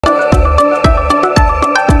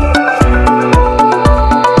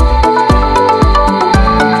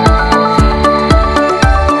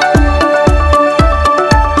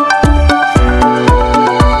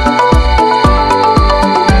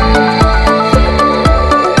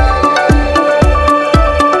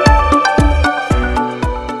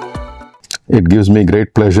It gives me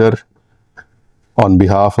great pleasure on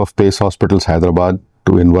behalf of PACE Hospitals Hyderabad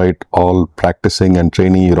to invite all practicing and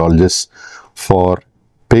trainee urologists for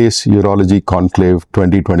PACE Urology Conclave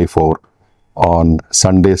 2024 on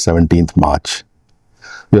Sunday 17th March.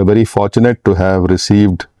 We are very fortunate to have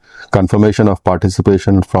received confirmation of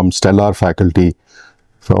participation from stellar faculty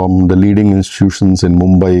from the leading institutions in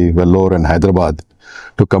Mumbai, Vellore and Hyderabad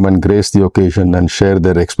to come and grace the occasion and share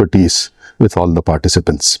their expertise with all the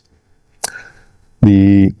participants.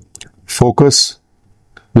 The focus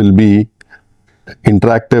will be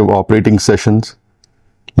interactive operating sessions,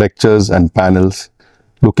 lectures and panels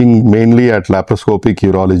looking mainly at laparoscopic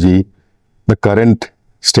urology, the current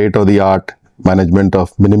state-of-the-art management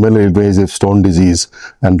of minimally invasive stone disease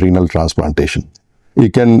and renal transplantation.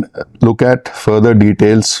 You can look at further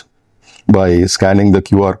details by scanning the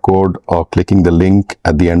QR code or clicking the link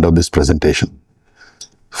at the end of this presentation.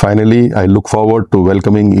 Finally, I look forward to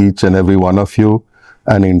welcoming each and every one of you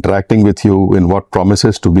and interacting with you in what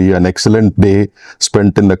promises to be an excellent day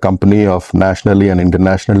spent in the company of nationally and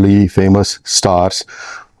internationally famous stars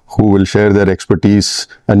who will share their expertise,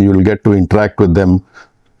 and you will get to interact with them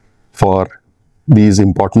for these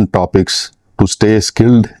important topics to stay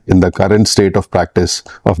skilled in the current state of practice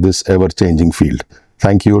of this ever-changing field.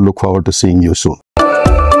 Thank you. Look forward to seeing you soon.